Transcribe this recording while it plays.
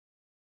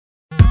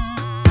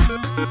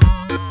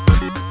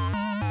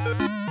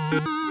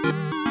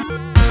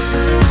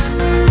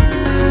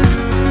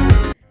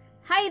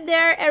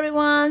there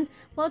everyone,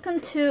 welcome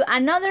to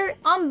another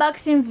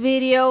unboxing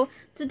video.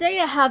 Today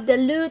I have the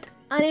Loot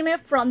anime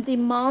from the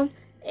month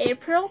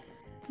April.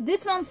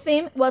 This month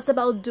theme was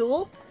about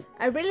Duel.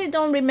 I really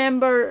don't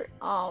remember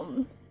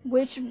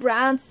which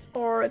brands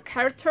or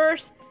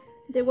characters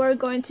they were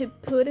going to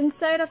put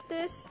inside of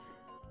this,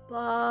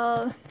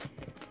 but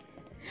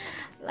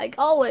like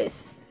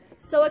always,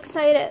 so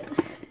excited.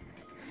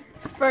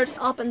 First,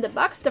 open the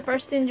box. The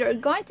first thing you're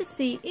going to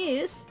see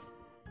is,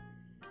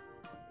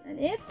 and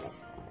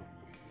it's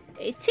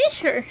a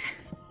t-shirt.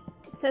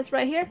 It says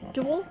right here,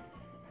 Duel.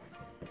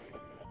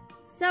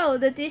 So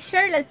the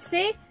t-shirt, let's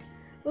see.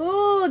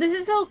 Ooh, this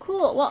is so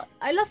cool. Well,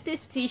 I love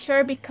this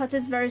t-shirt because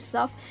it's very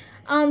soft.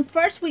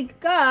 First we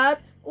got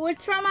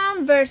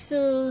Ultraman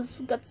versus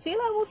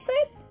Godzilla, I will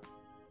say.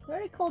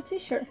 Very cool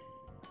t-shirt.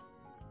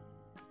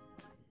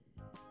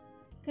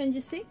 Can you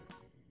see?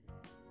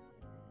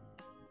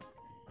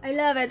 I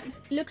love it.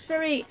 It looks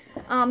very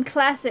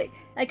classic.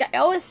 Like I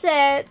always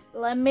said,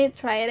 let me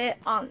try it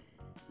on.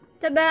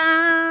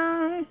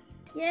 Ta-da!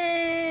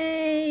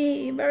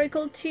 Yay! Very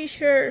cool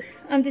t-shirt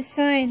and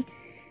design.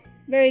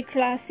 Very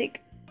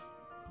classic.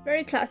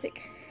 Very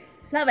classic.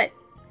 Love it.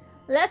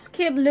 Let's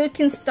keep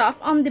looking stuff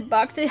on the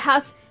box. It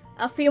has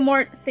a few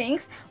more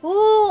things.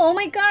 Ooh, oh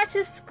my gosh,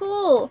 it's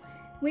cool.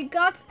 We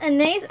got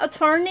an Ace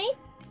Attorney.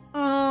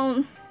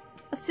 I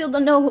still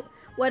don't know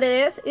what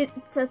it is. It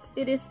says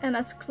it is an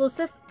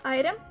exclusive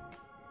item.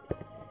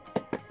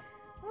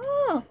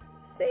 Oh,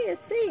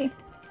 see.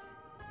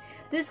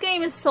 This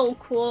game is so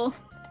cool.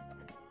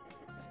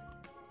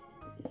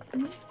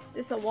 Is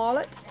this a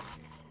wallet?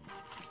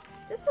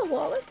 Is this a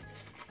wallet?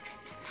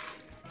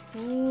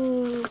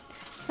 Ooh,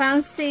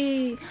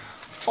 fancy.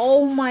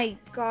 Oh my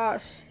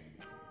gosh.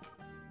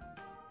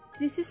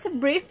 This is a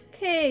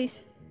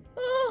briefcase.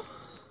 Oh,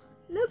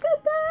 look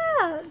at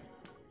that.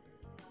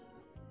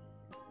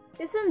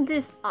 Isn't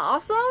this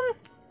awesome?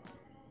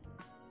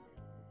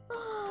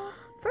 Oh,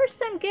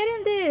 first time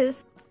getting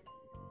this.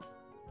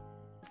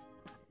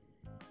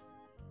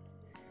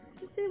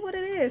 Let's see what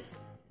it is.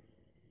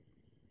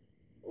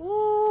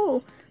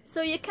 Ooh,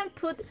 so you can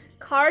put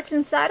cards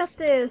inside of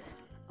this.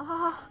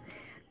 Oh,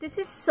 this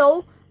is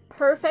so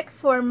perfect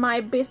for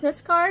my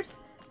business cards,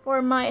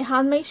 for my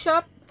handmade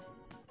shop.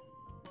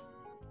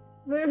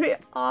 Very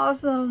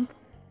awesome.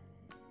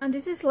 And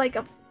this is like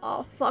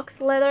a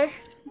fox leather,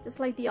 just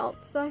like the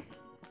outside.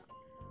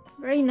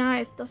 Very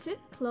nice. Does it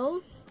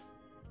close?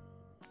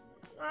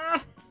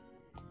 Ah,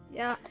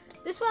 yeah.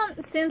 This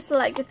one seems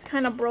like it's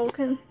kind of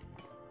broken.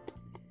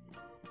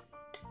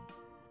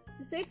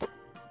 You see?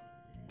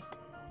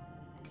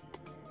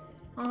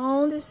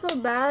 Oh, this is so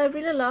bad. I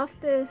really love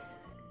this.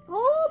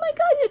 Oh my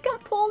god, you can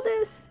pull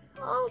this.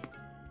 Oh,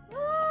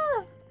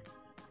 ah.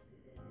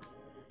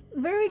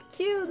 Very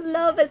cute.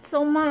 Love it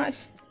so much.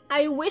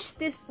 I wish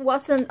this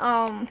wasn't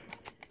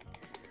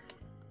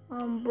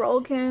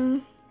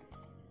broken.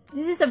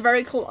 This is a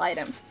very cool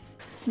item.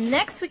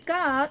 Next we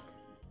got,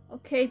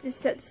 okay, this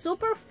said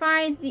Super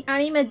Find the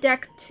Anime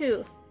Deck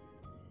 2.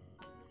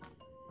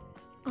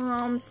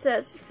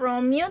 Says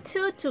from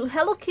Mewtwo to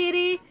Hello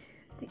Kitty,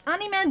 the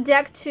Anime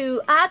Deck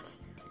 2 adds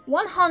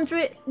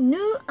 100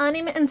 new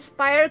anime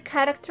inspired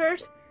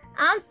characters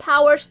and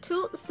powers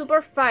to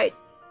Super Fight.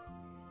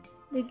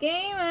 The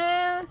game,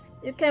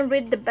 you can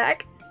read the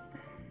back.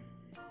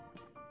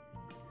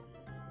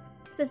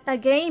 It says a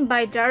game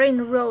by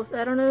Darren Rose.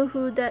 I don't know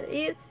who that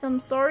is, I'm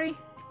sorry.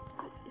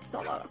 It's a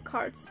lot of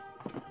cards.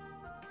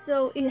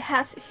 So it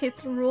has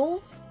its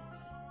rules.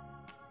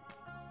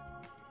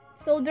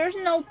 So there's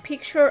no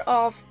picture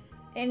of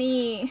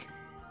any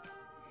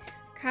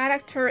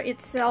character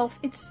itself,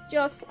 it's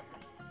just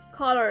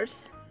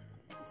colors,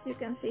 as you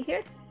can see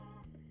here.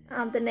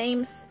 And the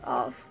names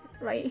of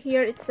right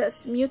here, it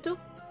says Mewtwo.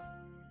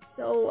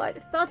 So I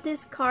thought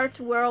these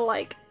cards were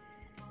like,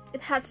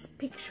 it has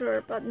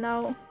picture, but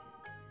no,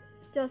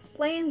 it's just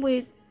plain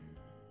with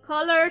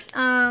colors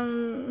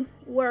and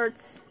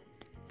words.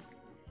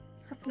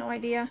 I have no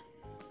idea.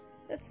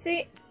 Let's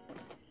see.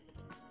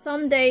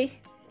 Someday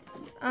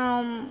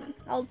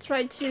I'll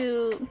try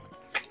to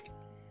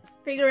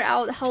figure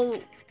out how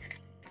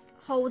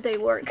they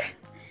work.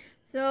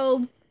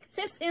 So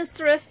seems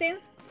interesting.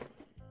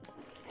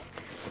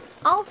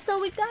 Also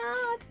we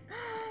got,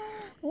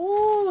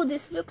 ooh,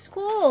 this looks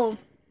cool.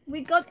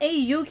 We got a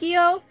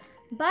Yu-Gi-Oh!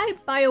 By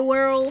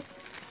BioWorld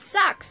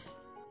Sax.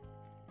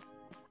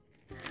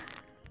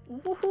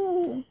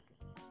 Woohoo!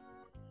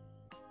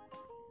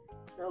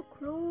 So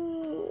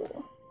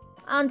cool.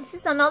 And this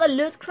is another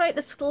Loot Crate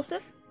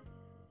exclusive.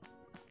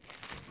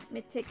 Let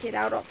me take it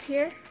out of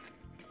here.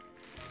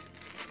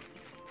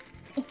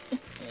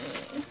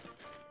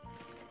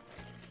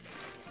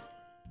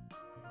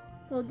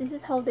 So this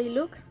is how they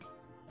look.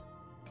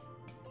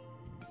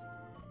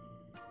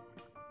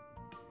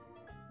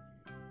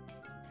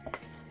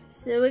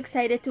 So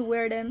excited to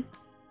wear them.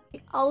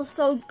 We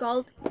also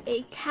got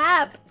a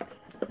cap.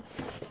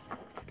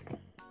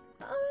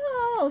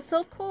 Oh,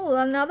 so cool.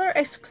 Another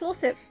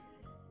exclusive.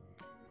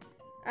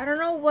 I don't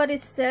know what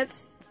it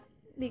says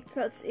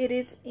because it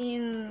is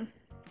in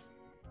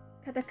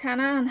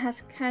katakana and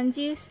has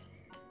kanjis.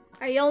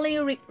 I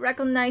only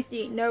recognize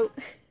the note.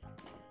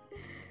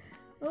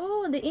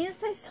 Oh, the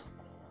inside is so cool.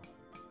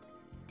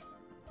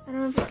 I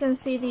don't know if you can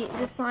see the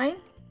design.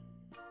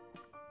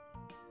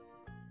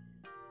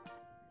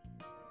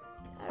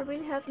 I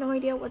really have no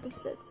idea what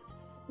this is.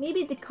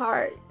 Maybe the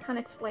card can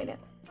explain it.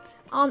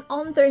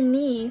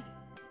 Underneath,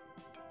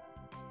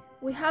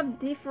 we have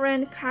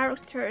different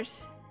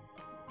characters.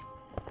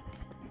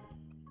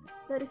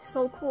 That is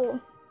so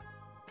cool.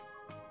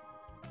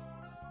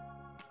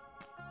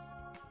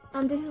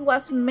 And this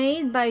was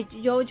made by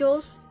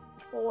JoJo's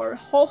or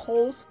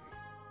Ho-Ho's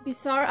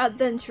Bizarre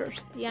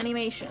Adventures, the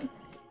animation.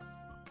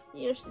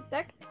 Here's the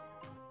deck.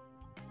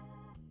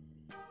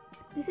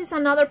 This is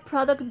another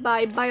product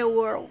by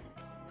BioWorld.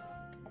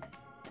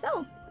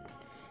 So,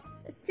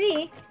 let's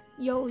see.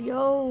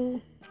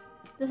 Yo.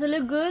 Does it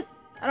look good?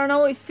 I don't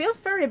know, it feels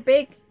very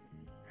big.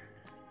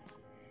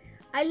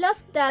 I love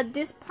that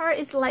this part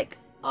is like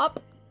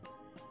up.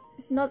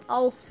 It's not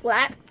all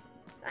flat.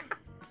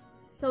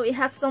 So it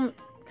has some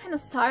kind of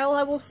style,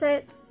 I will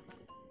say.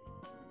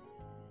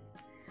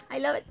 I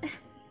love it.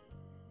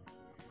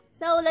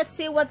 So let's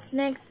see what's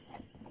next.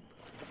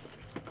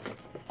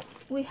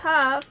 We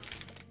have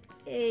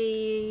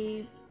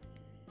a...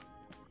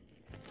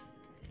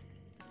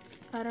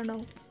 I don't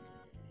know.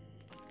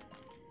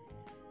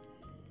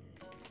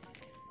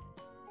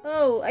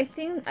 Oh, I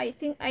think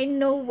I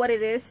know what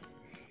it is.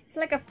 It's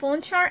like a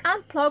phone charm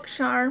and plug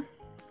charm.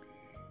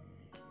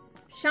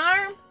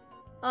 Charm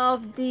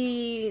of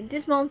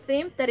this month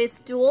theme, that is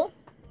Duel.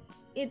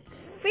 It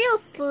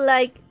feels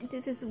like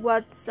this is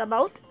what's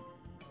about.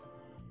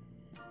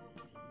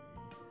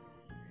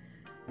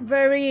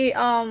 Very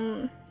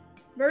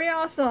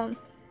awesome.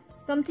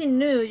 Something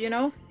new, you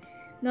know?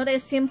 Not a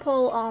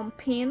simple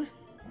pin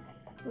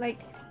like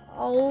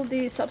all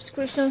the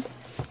subscriptions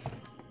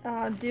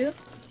do.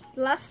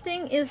 Last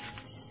thing is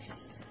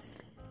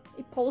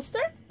a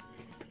poster.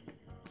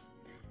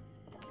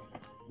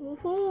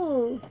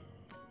 Woohoo!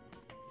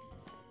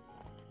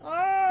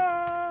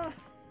 Ah!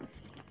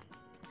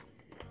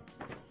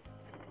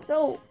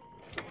 So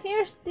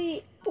here's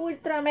the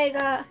ultra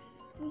mega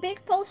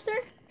big poster.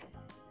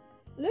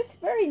 Looks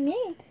very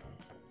neat.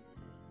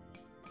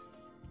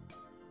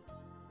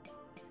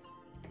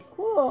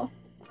 Cool.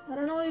 I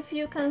don't know if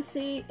you can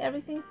see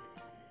everything.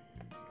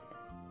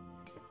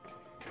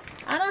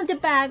 And on the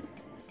back,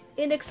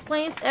 it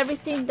explains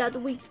everything that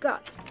we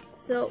got.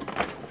 So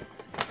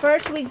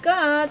first we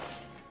got,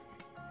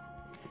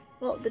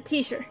 well, the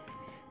t-shirt.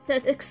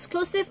 Says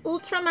exclusive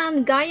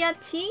Ultraman Gaia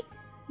T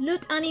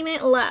Loot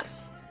Anime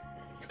Labs.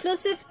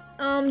 Exclusive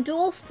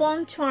dual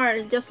phone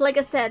charm. Just like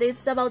I said,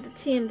 it's about the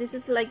team. This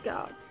is like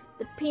the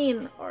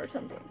pin or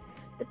something.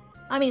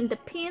 I mean the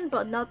pin,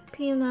 but not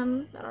pin.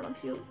 I don't know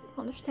if you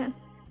understand.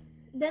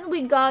 Then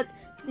we got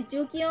the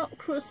Yu-Gi-Oh!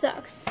 Crew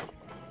Socks.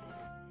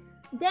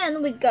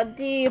 Then we got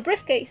the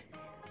briefcase.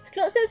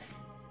 Exclusive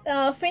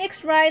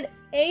Phoenix Wright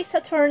Ace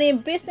Attorney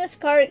business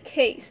card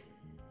case.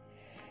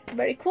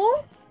 Very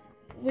cool.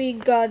 We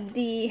got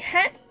the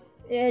hat.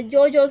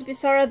 JoJo's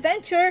Bizarre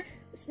Adventure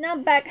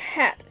Snapback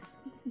Hat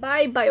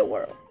by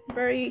BioWorld.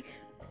 Very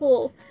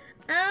cool.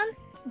 And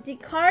the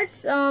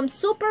cards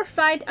Super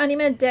Fight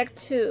Anime Deck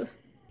 2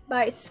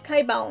 by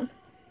Skybound.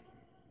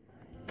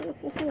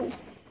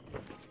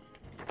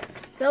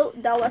 So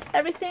that was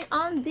everything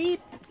on the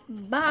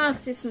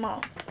box this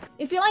month.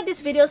 If you like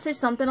this video, say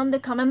something on the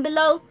comment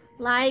below.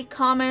 Like,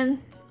 comment,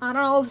 I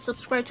don't know,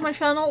 subscribe to my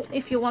channel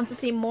if you want to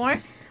see more.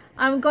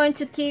 I'm going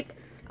to keep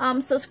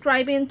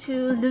subscribing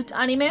to Loot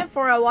Anime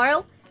for a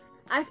while.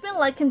 I've been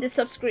liking this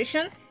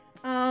subscription.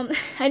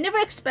 I never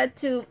expect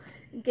to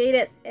get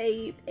it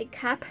a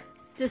cap.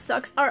 The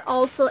socks are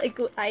also a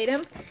good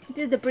item.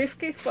 The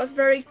briefcase was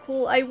very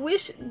cool. I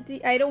wish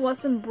the item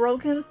wasn't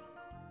broken,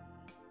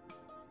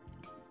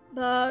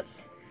 but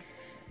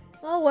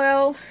oh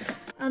well.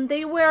 And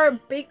they were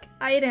big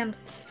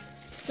items,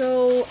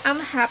 so I'm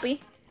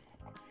happy.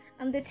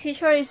 And the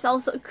t-shirt is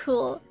also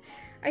cool.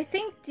 I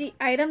think the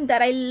item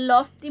that I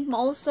loved the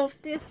most of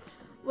this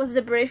was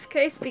the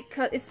briefcase,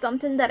 because it's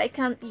something that I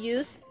can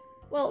use.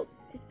 Well,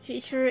 the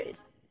t-shirt,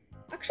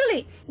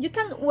 actually, you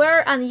can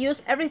wear and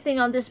use everything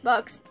on this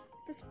box.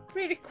 That's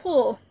pretty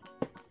cool.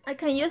 I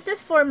can use this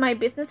for my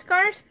business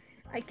cards.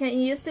 I can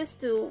use this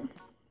to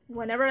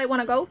whenever I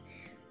want to go.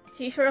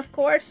 T-shirt, of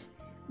course,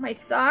 my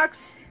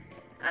socks,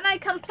 and I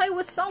can play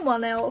with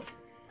someone else.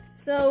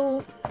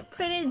 So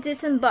pretty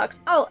decent box.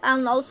 Oh,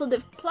 and also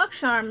the plug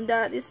charm,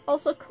 that is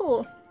also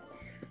cool.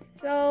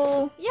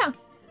 So yeah,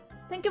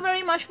 thank you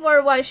very much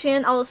for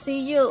watching. I'll see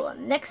you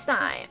next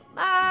time.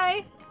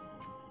 Bye.